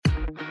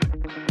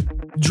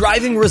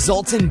Driving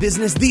results in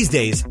business these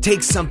days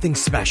takes something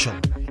special.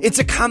 It's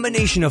a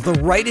combination of the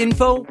right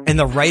info and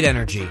the right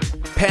energy.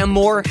 Pam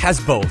Moore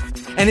has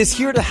both and is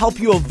here to help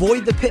you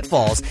avoid the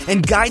pitfalls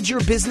and guide your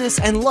business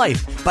and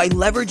life by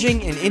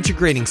leveraging and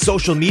integrating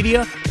social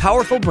media,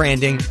 powerful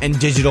branding, and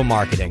digital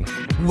marketing.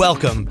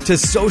 Welcome to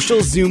Social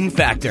Zoom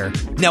Factor.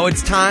 Now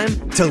it's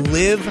time to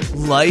live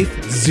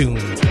life zoomed.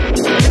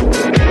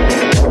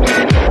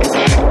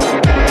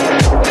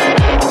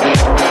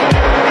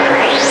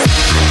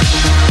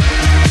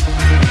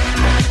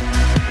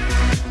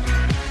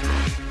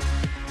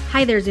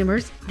 Hi there,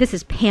 Zoomers. This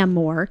is Pam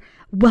Moore.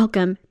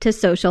 Welcome to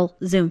Social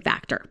Zoom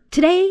Factor.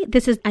 Today,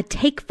 this is a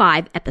Take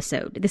 5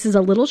 episode. This is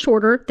a little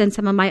shorter than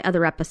some of my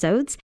other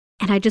episodes,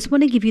 and I just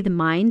want to give you the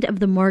mind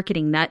of the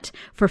marketing nut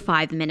for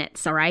 5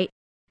 minutes, all right?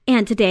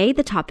 And today,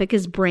 the topic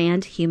is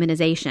brand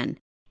humanization.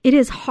 It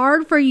is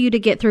hard for you to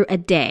get through a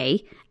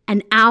day,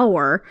 an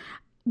hour,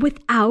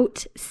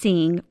 without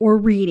seeing or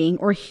reading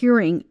or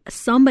hearing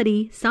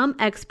somebody, some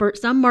expert,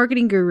 some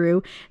marketing guru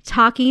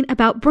talking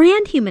about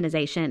brand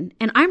humanization.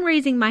 And I'm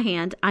raising my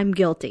hand. I'm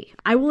guilty.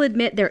 I will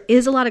admit there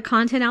is a lot of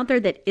content out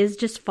there that is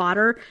just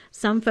fodder.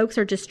 Some folks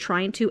are just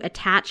trying to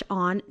attach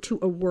on to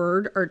a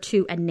word or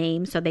to a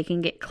name so they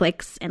can get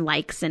clicks and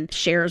likes and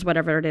shares,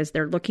 whatever it is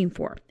they're looking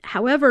for.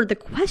 However, the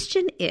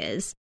question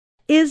is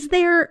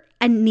there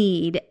a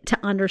need to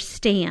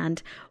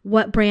understand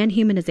what brand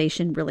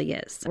humanization really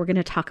is? We're going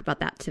to talk about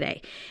that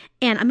today.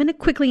 And I'm going to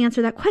quickly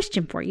answer that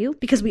question for you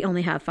because we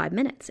only have 5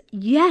 minutes.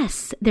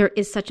 Yes, there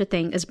is such a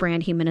thing as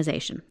brand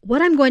humanization.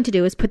 What I'm going to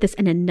do is put this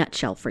in a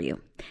nutshell for you.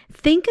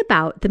 Think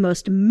about the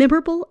most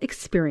memorable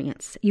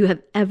experience you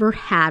have ever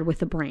had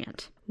with a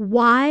brand.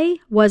 Why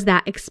was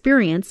that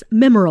experience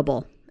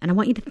memorable? And I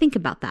want you to think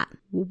about that.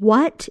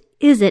 What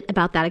is it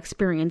about that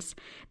experience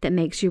that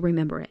makes you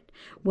remember it?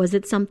 Was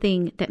it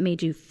something that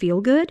made you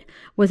feel good?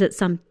 Was it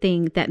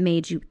something that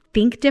made you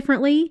think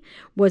differently?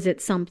 Was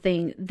it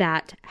something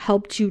that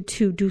helped you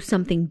to do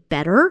something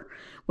better?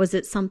 Was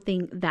it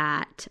something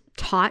that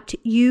taught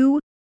you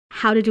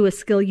how to do a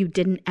skill you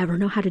didn't ever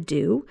know how to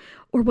do?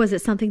 Or was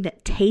it something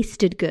that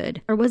tasted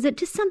good? Or was it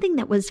just something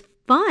that was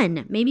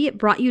fun? Maybe it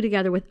brought you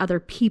together with other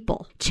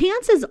people.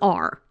 Chances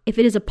are, if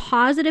it is a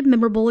positive,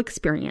 memorable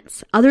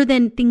experience, other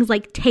than things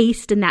like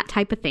taste and that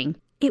type of thing,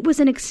 it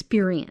was an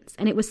experience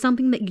and it was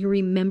something that you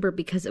remember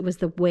because it was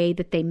the way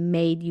that they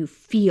made you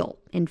feel.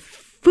 And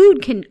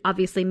food can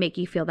obviously make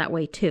you feel that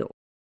way too.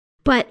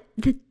 But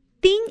the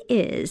thing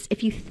is,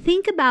 if you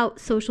think about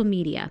social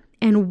media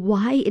and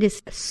why it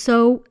is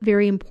so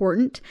very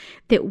important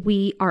that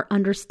we are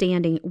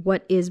understanding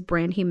what is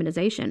brand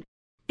humanization,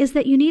 is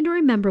that you need to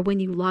remember when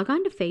you log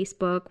on to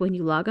Facebook, when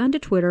you log on to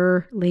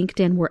Twitter,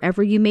 LinkedIn,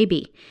 wherever you may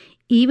be,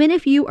 even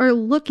if you are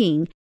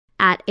looking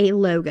at a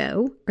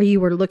logo or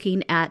you are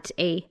looking at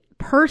a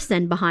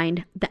person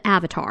behind the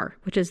avatar,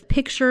 which is the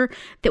picture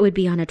that would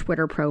be on a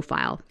Twitter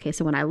profile. Okay,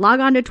 so when I log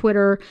on to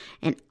Twitter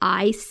and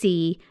I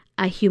see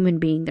a human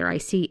being there, I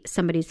see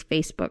somebody's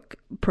Facebook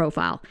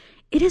profile,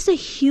 it is a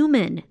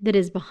human that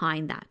is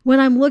behind that. When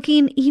I'm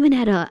looking even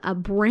at a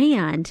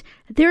brand,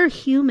 there are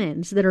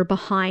humans that are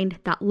behind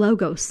that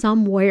logo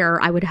somewhere,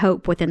 I would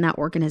hope, within that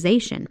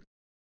organization.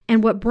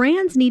 And what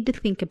brands need to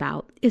think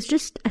about is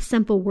just a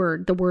simple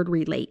word, the word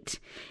relate.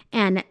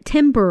 And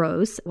Tim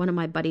Burrows, one of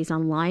my buddies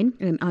online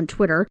and on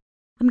Twitter,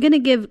 I'm going to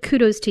give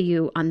kudos to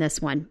you on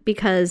this one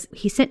because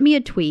he sent me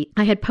a tweet.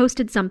 I had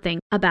posted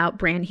something about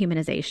brand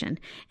humanization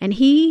and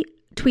he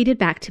tweeted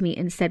back to me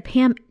and said,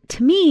 Pam,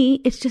 to me,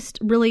 it's just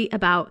really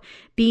about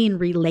being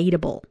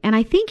relatable. And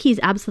I think he's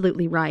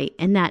absolutely right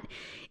in that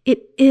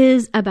it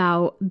is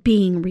about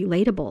being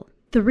relatable.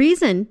 The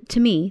reason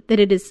to me that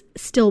it is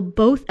still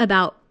both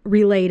about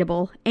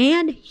relatable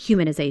and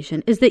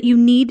humanization is that you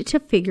need to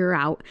figure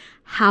out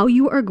how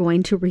you are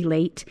going to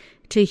relate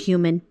to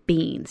human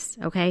beings,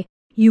 okay?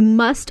 You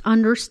must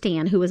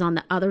understand who is on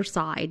the other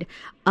side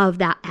of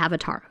that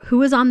avatar,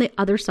 who is on the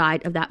other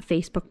side of that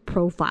Facebook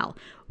profile,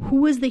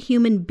 who is the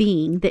human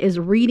being that is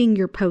reading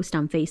your post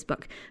on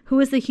Facebook, who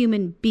is the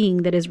human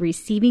being that is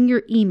receiving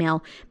your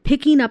email,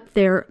 picking up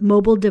their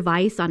mobile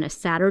device on a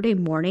Saturday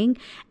morning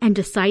and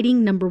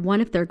deciding, number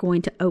one, if they're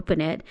going to open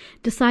it,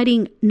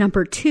 deciding,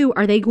 number two,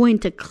 are they going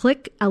to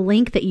click a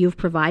link that you've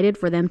provided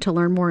for them to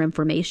learn more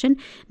information,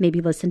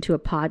 maybe listen to a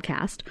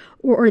podcast,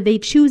 or are they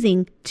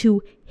choosing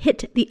to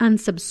hit the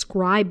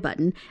unsubscribe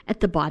button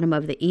at the bottom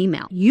of the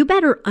email? You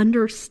better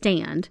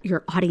understand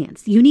your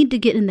audience. You need to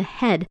get in the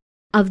head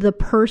of the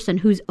person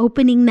who's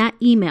opening that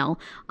email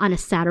on a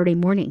Saturday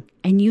morning.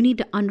 And you need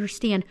to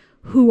understand,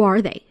 who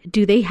are they?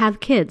 Do they have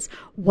kids?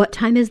 What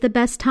time is the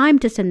best time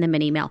to send them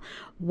an email?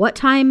 What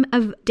time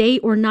of day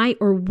or night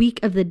or week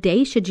of the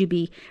day should you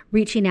be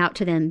reaching out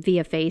to them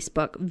via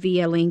Facebook,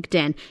 via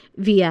LinkedIn,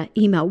 via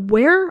email?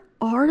 Where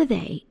are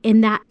they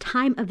in that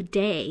time of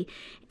day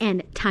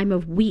and time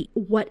of week?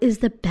 What is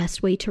the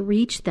best way to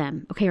reach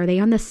them? Okay, are they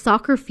on the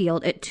soccer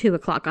field at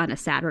 2:00 on a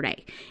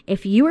Saturday?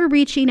 If you are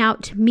reaching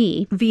out to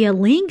me via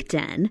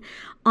LinkedIn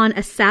on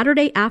a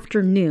Saturday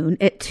afternoon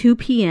at 2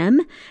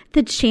 p.m.,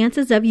 the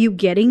chances of you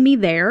getting me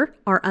there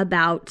are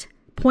about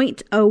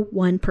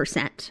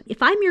 0.01%.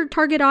 If I'm your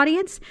target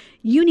audience,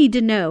 you need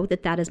to know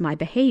that that is my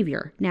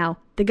behavior. Now,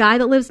 the guy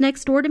that lives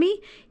next door to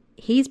me,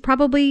 he's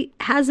probably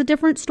has a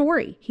different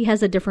story. He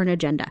has a different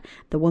agenda.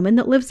 The woman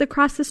that lives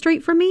across the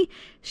street from me,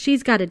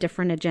 she's got a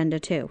different agenda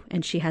too,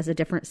 and she has a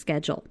different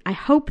schedule. I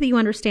hope that you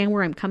understand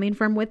where I'm coming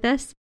from with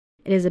this.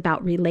 It is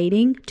about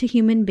relating to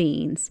human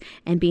beings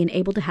and being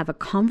able to have a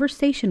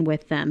conversation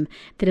with them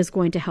that is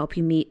going to help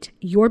you meet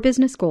your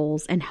business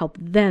goals and help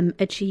them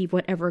achieve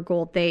whatever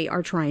goal they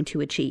are trying to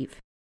achieve.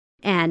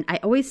 And I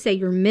always say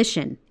your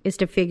mission is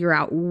to figure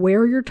out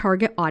where your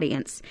target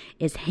audience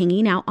is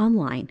hanging out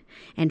online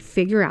and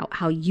figure out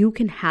how you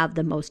can have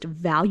the most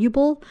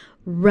valuable,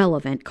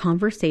 relevant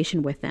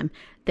conversation with them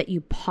that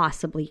you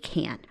possibly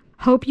can.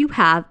 Hope you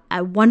have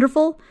a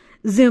wonderful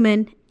Zoom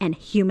in and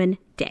human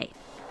day.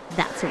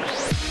 That's it.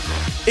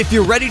 If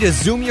you're ready to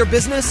Zoom your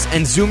business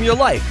and Zoom your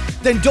life,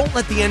 then don't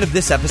let the end of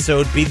this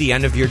episode be the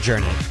end of your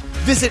journey.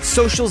 Visit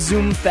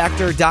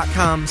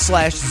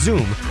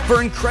socialzoomfactor.com/Zoom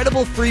for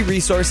incredible free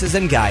resources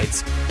and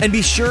guides. And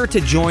be sure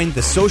to join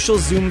the Social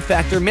Zoom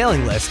Factor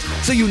mailing list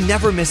so you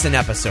never miss an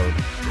episode.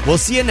 We'll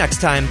see you next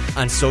time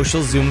on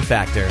Social Zoom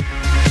Factor.